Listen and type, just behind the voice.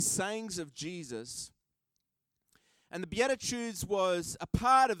sayings of Jesus. And the Beatitudes was a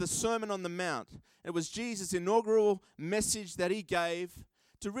part of the Sermon on the Mount. It was Jesus' inaugural message that he gave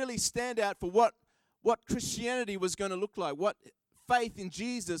to really stand out for what Christianity was going to look like, what faith in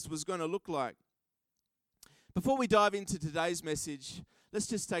Jesus was going to look like. Before we dive into today's message, let's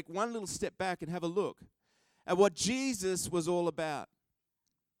just take one little step back and have a look at what Jesus was all about.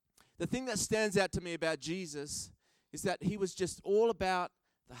 The thing that stands out to me about Jesus is that he was just all about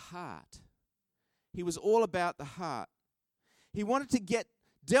the heart. He was all about the heart. He wanted to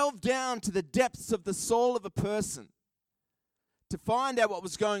delve down to the depths of the soul of a person to find out what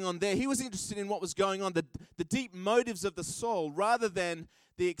was going on there. He was interested in what was going on, the deep motives of the soul, rather than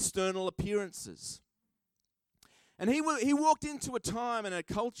the external appearances. And he walked into a time and a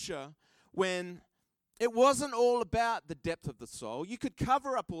culture when it wasn't all about the depth of the soul. You could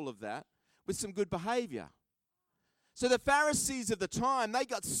cover up all of that with some good behavior. So the Pharisees of the time, they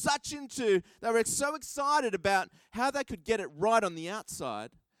were so excited about how they could get it right on the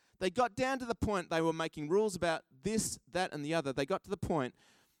outside. They got down to the point they were making rules about this, that, and the other. They got to the point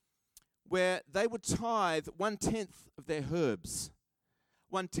where they would tithe 1/10 of their herbs,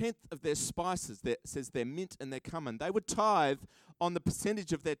 1/10 of their spices. It says their mint and their cumin. They would tithe on the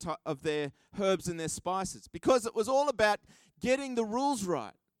percentage of their herbs and their spices because it was all about getting the rules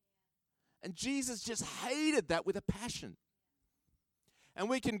right. And Jesus just hated that with a passion. And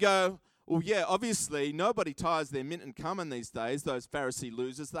we can go, well, yeah, obviously nobody tithes their mint and cumin these days, those Pharisee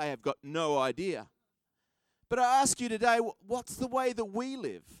losers. They have got no idea. But I ask you today, what's the way that we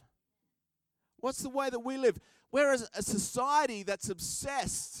live? What's the way that we live? We're a society that's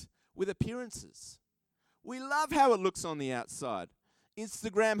obsessed with appearances. We love how it looks on the outside.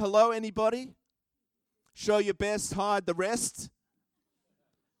 Instagram, hello, anybody? Show your best, hide the rest.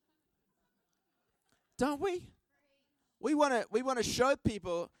 Don't we? We want to show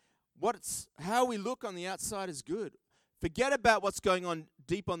people how we look on the outside is good. Forget about what's going on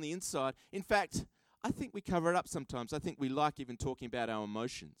deep on the inside. In fact, I think we cover it up sometimes. I think we like even talking about our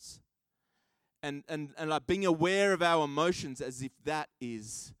emotions. And like being aware of our emotions as if that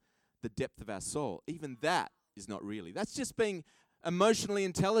is the depth of our soul. Even that is not really. That's just being emotionally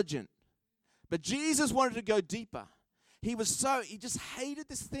intelligent. But Jesus wanted to go deeper. He just hated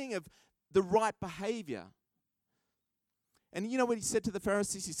this thing of the right behavior. And you know what he said to the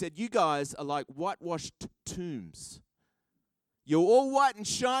Pharisees? He said, you guys are like whitewashed tombs. You're all white and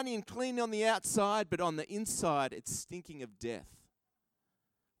shiny and clean on the outside, but on the inside, it's stinking of death.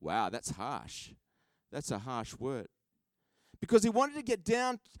 Wow, that's harsh. That's a harsh word. Because he wanted to get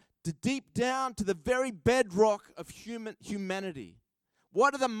deep down to the very bedrock of humanity.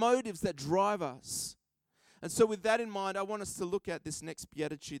 What are the motives that drive us? And so with that in mind, I want us to look at this next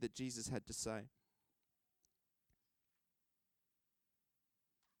beatitude that Jesus had to say.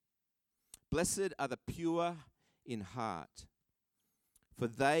 Blessed are the pure in heart, for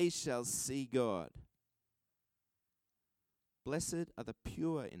they shall see God. Blessed are the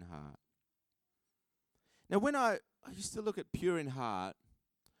pure in heart. Now, when I used to look at pure in heart,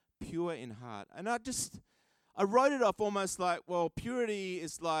 and I wrote it off almost like, well, purity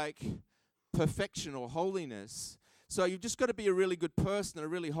is like perfection or holiness. So you've just got to be a really good person, a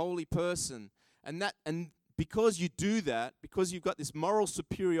really holy person. And because you do that, because you've got this moral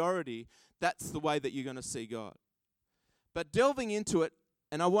superiority, that's the way that you're going to see God. But delving into it,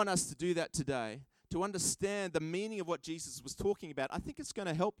 and I want us to do that today, to understand the meaning of what Jesus was talking about, I think it's going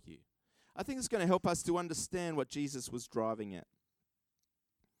to help you. I think it's going to help us to understand what Jesus was driving at.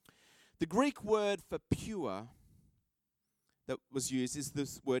 The Greek word for pure that was used is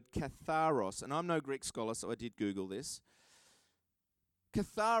this word katharos. And I'm no Greek scholar, so I did Google this.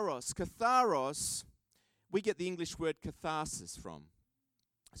 Katharos, we get the English word catharsis from.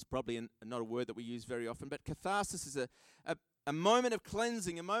 It's probably not a word that we use very often, but catharsis is a moment of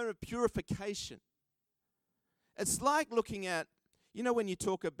cleansing, a moment of purification. It's like looking at, when you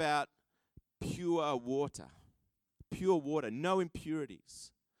talk about pure water, no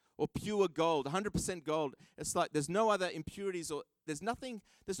impurities, or pure gold, 100% gold. It's like there's no other impurities, or there's no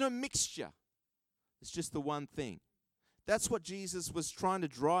mixture. It's just the one thing. That's what Jesus was trying to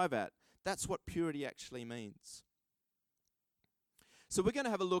drive at. That's what purity actually means. So we're going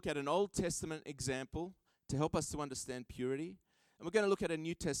to have a look at an Old Testament example to help us to understand purity. And we're going to look at a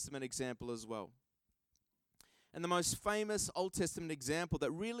New Testament example as well. And the most famous Old Testament example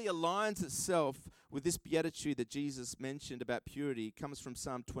that really aligns itself with this beatitude that Jesus mentioned about purity comes from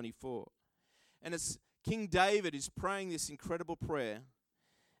Psalm 24. And it's King David who's praying this incredible prayer.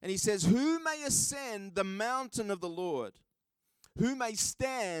 And he says, "Who may ascend the mountain of the Lord? Who may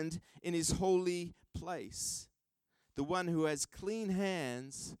stand in his holy place? the one who has clean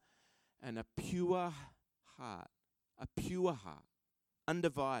hands and a pure heart. A pure heart,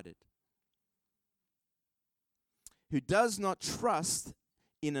 undivided. Who does not trust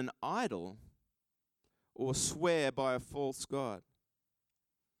in an idol or swear by a false god.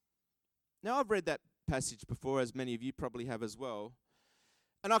 Now, I've read that passage before, as many of you probably have as well,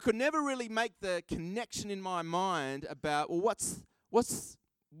 and I could never really make the connection in my mind about, well, what's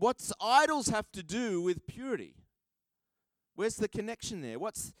idols have to do with purity? Where's the connection there?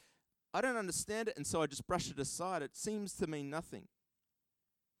 I don't understand it, and so I just brush it aside. It seems to mean nothing.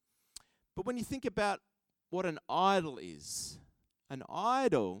 But when you think about what an idol is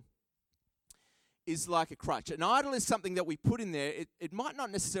like a crutch. An idol is something that we put in there. It might not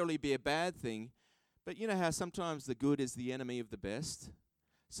necessarily be a bad thing, but you know how sometimes the good is the enemy of the best?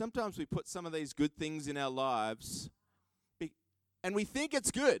 Sometimes we put some of these good things in our lives, and we think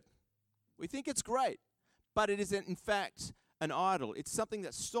it's good. We think it's great, but it isn't, in fact, an idol. It's something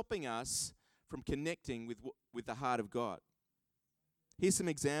that's stopping us from connecting with the heart of God. Here's some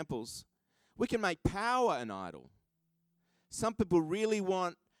examples. We can make power an idol. Some people really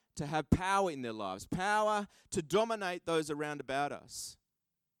want to have power in their lives, power to dominate those around about us.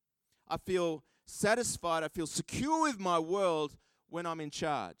 I feel satisfied, I feel secure with my world when I'm in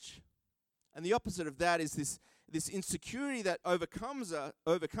charge. And the opposite of that is this insecurity that overcomes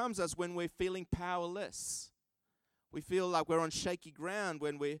us when we're feeling powerless. We feel like we're on shaky ground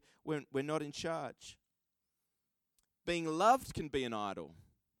when we're not in charge. Being loved can be an idol.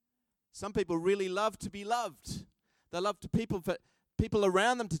 Some people really love to be loved. They love people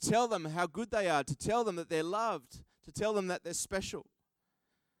around them to tell them how good they are, to tell them that they're loved, to tell them that they're special.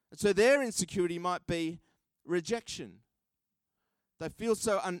 And so their insecurity might be rejection. They feel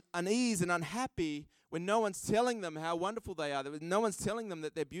so unease and unhappy when no one's telling them how wonderful they are, no one's telling them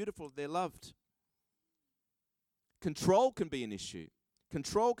that they're beautiful, they're loved. Control can be an issue.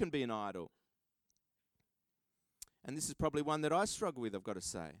 Control can be an idol. And this is probably one that I struggle with, I've got to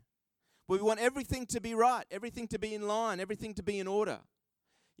say. We want everything to be right, everything to be in line, everything to be in order.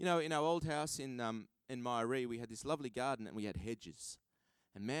 You know, in our old house in Myree, we had this lovely garden and we had hedges.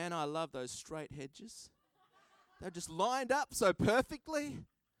 And man, I love those straight hedges. They're just lined up so perfectly.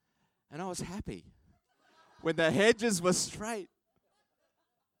 And I was happy when the hedges were straight.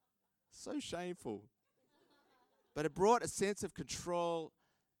 So shameful. But it brought a sense of control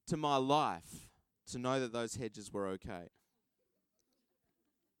to my life to know that those hedges were okay.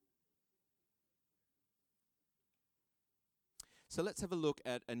 So let's have a look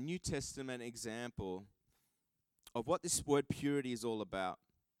at a New Testament example of what this word purity is all about.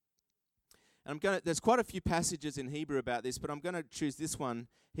 And there's quite a few passages in Hebrew about this, but I'm going to choose this one,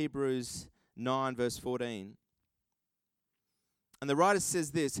 Hebrews 9, verse 14. And the writer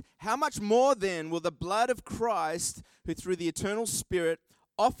says this, "How much more then will the blood of Christ, who through the eternal Spirit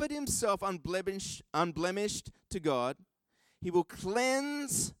offered himself unblemished to God, he will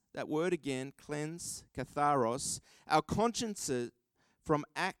cleanse," that word again, cleanse, katharos, "our consciences from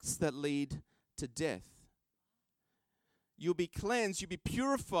acts that lead to death." You'll be cleansed, you'll be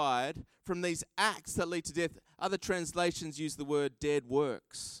purified from these acts that lead to death. Other translations use the word dead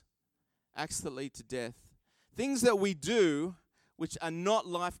works. Acts that lead to death. Things that we do which are not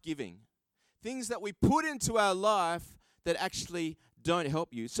life-giving. Things that we put into our life that actually don't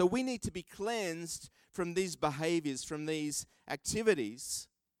help you. So we need to be cleansed from these behaviors, from these activities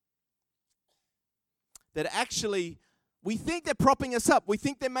that actually we think they're propping us up. We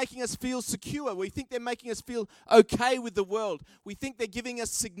think they're making us feel secure. We think they're making us feel okay with the world. We think they're giving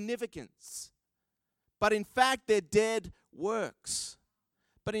us significance. But in fact, they're dead works.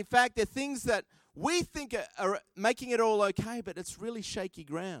 But in fact, they're things that we think are making it all okay, but it's really shaky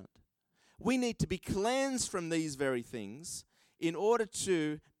ground. We need to be cleansed from these very things in order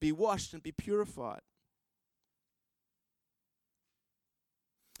to be washed and be purified.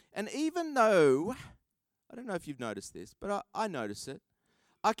 And even though, I don't know if you've noticed this, but I notice it.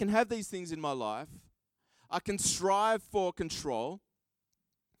 I can have these things in my life. I can strive for control.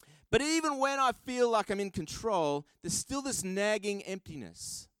 But even when I feel like I'm in control, there's still this nagging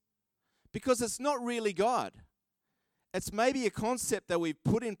emptiness. Because it's not really God. It's maybe a concept that we've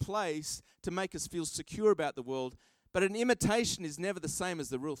put in place to make us feel secure about the world, but an imitation is never the same as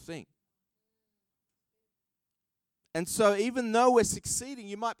the real thing. And so even though we're succeeding,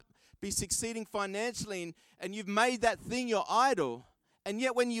 you might be succeeding financially and you've made that thing your idol, and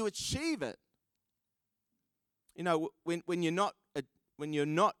yet when you achieve it, you know, when you're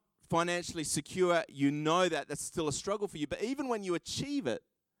not financially secure, you know that that's still a struggle for you. But even when you achieve it,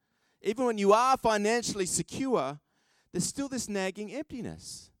 even when you are financially secure, there's still this nagging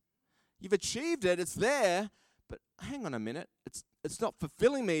emptiness. You've achieved it, it's there, but hang on a minute, it's not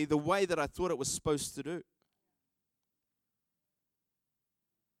fulfilling me the way that I thought it was supposed to do.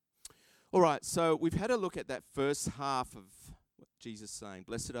 All right, so we've had a look at that first half of what Jesus is saying.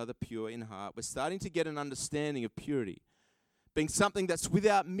 Blessed are the pure in heart. We're starting to get an understanding of purity, being something that's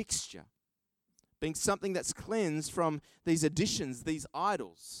without mixture, being something that's cleansed from these additions, these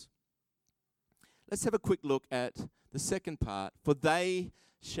idols. Let's have a quick look at the second part. For they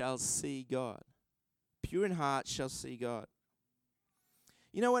shall see God. Pure in heart shall see God.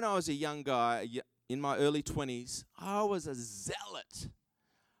 You know, when I was a young guy, in my early 20s, I was a zealot.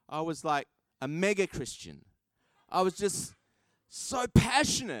 I was like a mega Christian. I was just so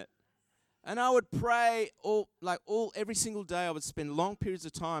passionate. And I would pray every single day. I would spend long periods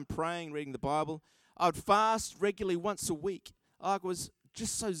of time praying, reading the Bible. I would fast regularly once a week. I was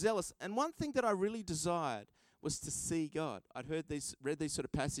just so zealous. And one thing that I really desired was to see God. I'd read these sort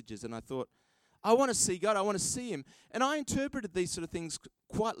of passages, and I thought, I want to see God. I want to see Him. And I interpreted these sort of things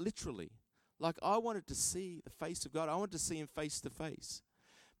quite literally. Like I wanted to see the face of God. I wanted to see Him face to face.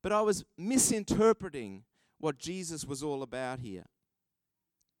 But I was misinterpreting what Jesus was all about here.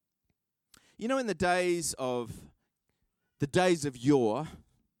 You know, in the days of yore,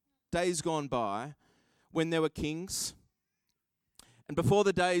 days gone by, when there were kings, and before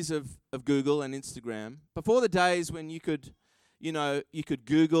the days of Google and Instagram, before the days when you could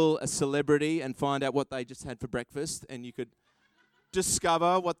Google a celebrity and find out what they just had for breakfast, and you could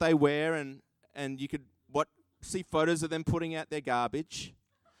discover what they wear, and you could see photos of them putting out their garbage.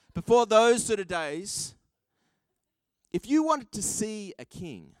 Before those sort of days, if you wanted to see a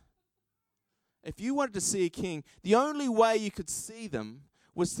king, the only way you could see them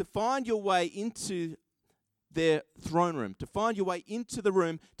was to find your way into their throne room, to find your way into the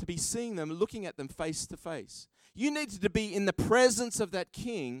room, to be seeing them, looking at them face to face. You needed to be in the presence of that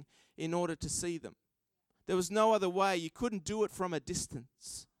king in order to see them. There was no other way. You couldn't do it from a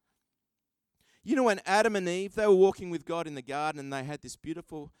distance. You know, when Adam and Eve, they were walking with God in the garden, and they had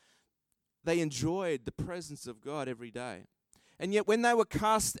they enjoyed the presence of God every day. And yet when they were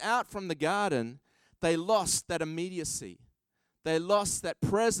cast out from the garden, they lost that immediacy. They lost that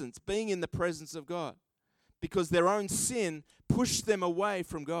presence, being in the presence of God, because their own sin pushed them away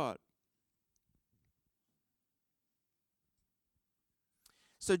from God.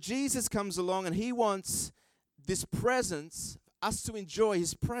 So Jesus comes along, and He wants this presence, us to enjoy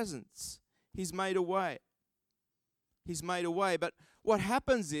His presence. He's made a way. He's made a way. But what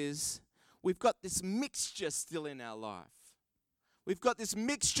happens is we've got this mixture still in our life. We've got this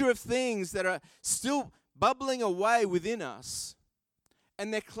mixture of things that are still bubbling away within us,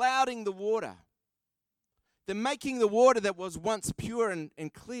 and they're clouding the water. They're making the water that was once pure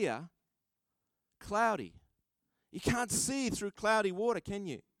and clear cloudy. You can't see through cloudy water, can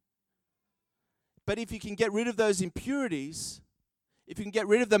you? But if you can get rid of those impurities, if you can get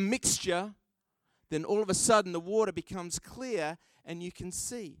rid of the mixture, then all of a sudden the water becomes clear and you can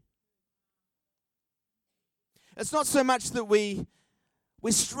see. It's not so much that we're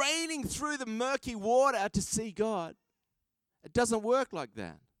straining through the murky water to see God. It doesn't work like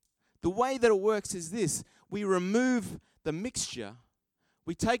that. The way that it works is this. We remove the mixture.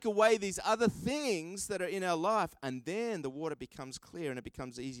 We take away these other things that are in our life, and then the water becomes clear and it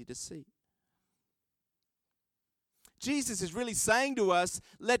becomes easy to see. Jesus is really saying to us,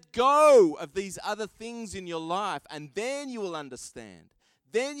 let go of these other things in your life, and then you will understand.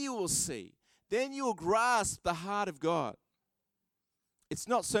 Then you will see. Then you will grasp the heart of God. It's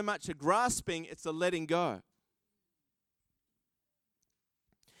not so much a grasping, it's a letting go.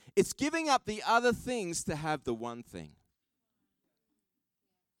 It's giving up the other things to have the one thing.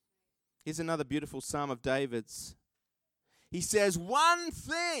 Here's another beautiful Psalm of David's. He says, one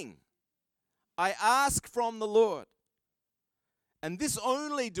thing I ask from the Lord, and this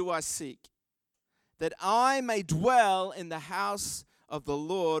only do I seek, that I may dwell in the house of the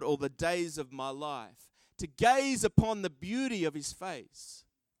Lord all the days of my life, to gaze upon the beauty of His face.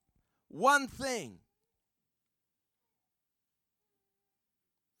 One thing.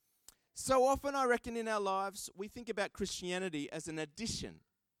 So often, I reckon, in our lives, we think about Christianity as an addition.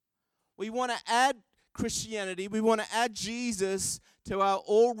 We want to add Christianity, we want to add Jesus to our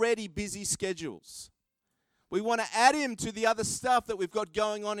already busy schedules. We want to add Him to the other stuff that we've got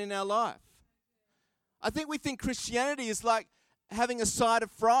going on in our life. I think we think Christianity is like having a side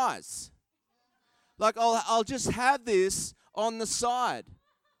of fries. Like, I'll just have this on the side.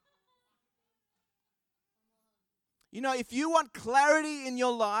 You know, if you want clarity in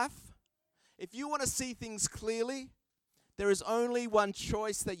your life, if you want to see things clearly, there is only one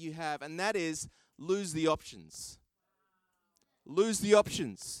choice that you have, and that is lose the options. Lose the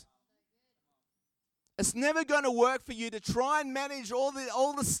options. It's never going to work for you to try and manage all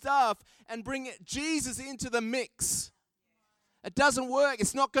the stuff and bring Jesus into the mix. It doesn't work.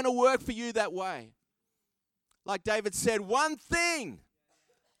 It's not going to work for you that way. Like David said, one thing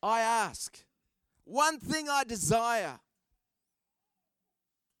I ask, one thing I desire.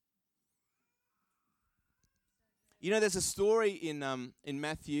 You know, there's a story in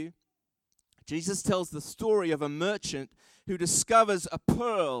Matthew. Jesus tells the story of a merchant who discovers a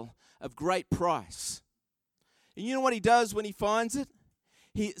pearl of great price. And you know what he does when he finds it?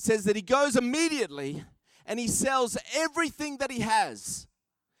 He says that he goes immediately and he sells everything that he has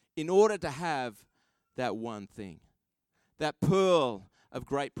in order to have that one thing, that pearl of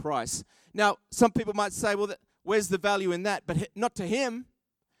great price. Now, some people might say, well, where's the value in that? But not to him.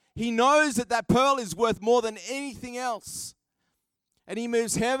 He knows that that pearl is worth more than anything else. And he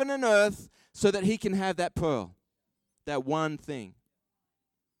moves heaven and earth so that he can have that pearl, that one thing.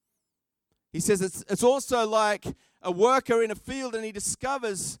 He says it's also like a worker in a field and he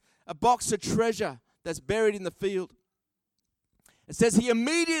discovers a box of treasure that's buried in the field. It says he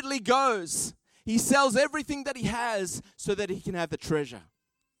immediately goes. He sells everything that he has so that he can have the treasure.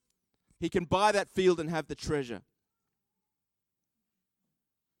 He can buy that field and have the treasure.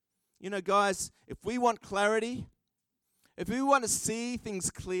 You know, guys, if we want clarity, if we want to see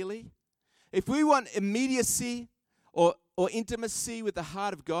things clearly, if we want immediacy or intimacy with the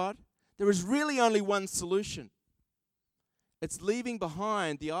heart of God, there is really only one solution. It's leaving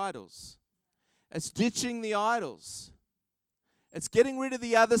behind the idols. It's ditching the idols. It's getting rid of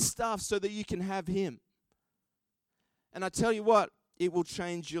the other stuff so that you can have Him. And I tell you what, it will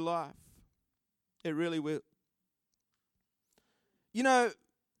change your life. It really will. You know,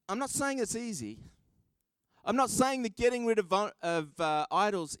 I'm not saying it's easy. I'm not saying that getting rid of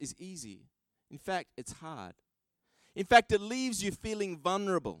idols is easy. In fact, it's hard. In fact, it leaves you feeling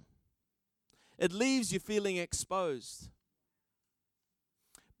vulnerable. It leaves you feeling exposed.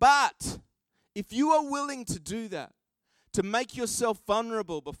 But if you are willing to do that, to make yourself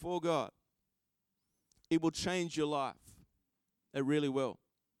vulnerable before God, it will change your life. It really will.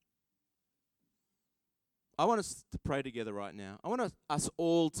 I want us to pray together right now. I want us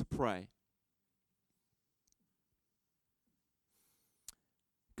all to pray.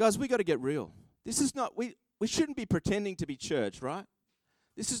 Guys, we got to get real. This is not, we shouldn't be pretending to be church, right?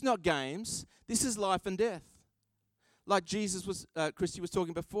 This is not games. This is life and death. Like Christy was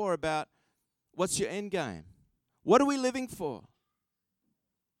talking before about what's your end game? What are we living for?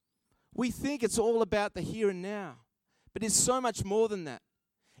 We think it's all about the here and now, but it's so much more than that.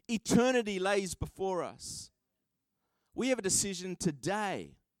 Eternity lays before us. We have a decision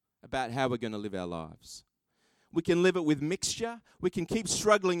today about how we're going to live our lives. We can live it with mixture. We can keep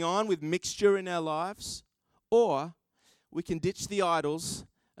struggling on with mixture in our lives. Or we can ditch the idols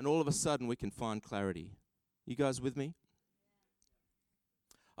and all of a sudden we can find clarity. You guys with me?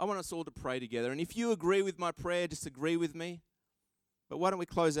 I want us all to pray together. And if you agree with my prayer, just agree with me. But why don't we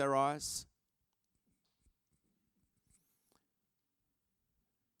close our eyes?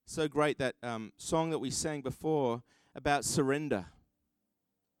 So great, that song that we sang before about surrender,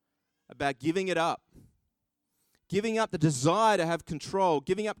 about giving it up. Giving up the desire to have control,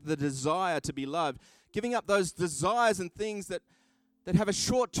 giving up the desire to be loved, giving up those desires and things that have a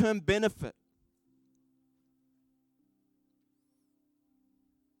short-term benefit.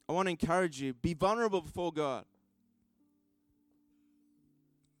 I want to encourage you, be vulnerable before God.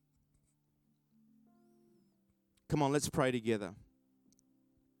 Come on, let's pray together.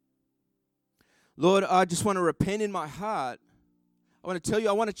 Lord, I just want to repent in my heart. I want to tell you,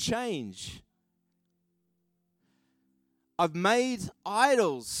 I want to change. I've made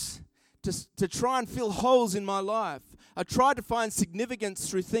idols to try and fill holes in my life. I tried to find significance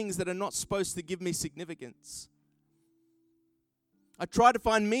through things that are not supposed to give me significance. I tried to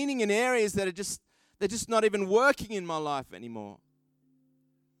find meaning in areas that they're just not even working in my life anymore.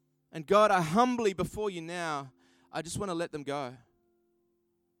 And God, I humbly before you now, I just want to let them go.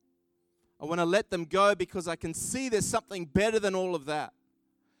 I want to let them go because I can see there's something better than all of that.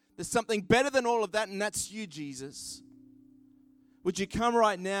 There's something better than all of that, and that's you, Jesus. Would you come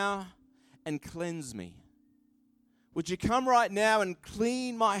right now and cleanse me? Would you come right now and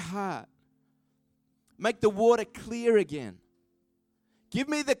clean my heart? Make the water clear again. Give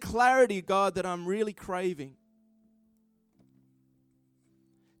me the clarity, God, that I'm really craving.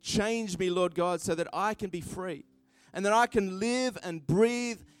 Change me, Lord God, so that I can be free and that I can live and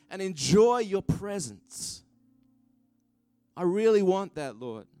breathe and enjoy your presence. I really want that,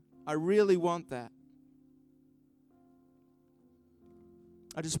 Lord. I really want that.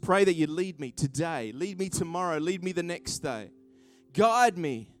 I just pray that you lead me today, lead me tomorrow, lead me the next day. Guide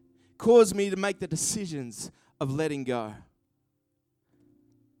me, caused me to make the decisions of letting go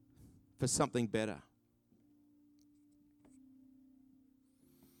for something better.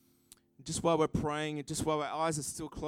 Just while we're praying, and just while our eyes are still closed,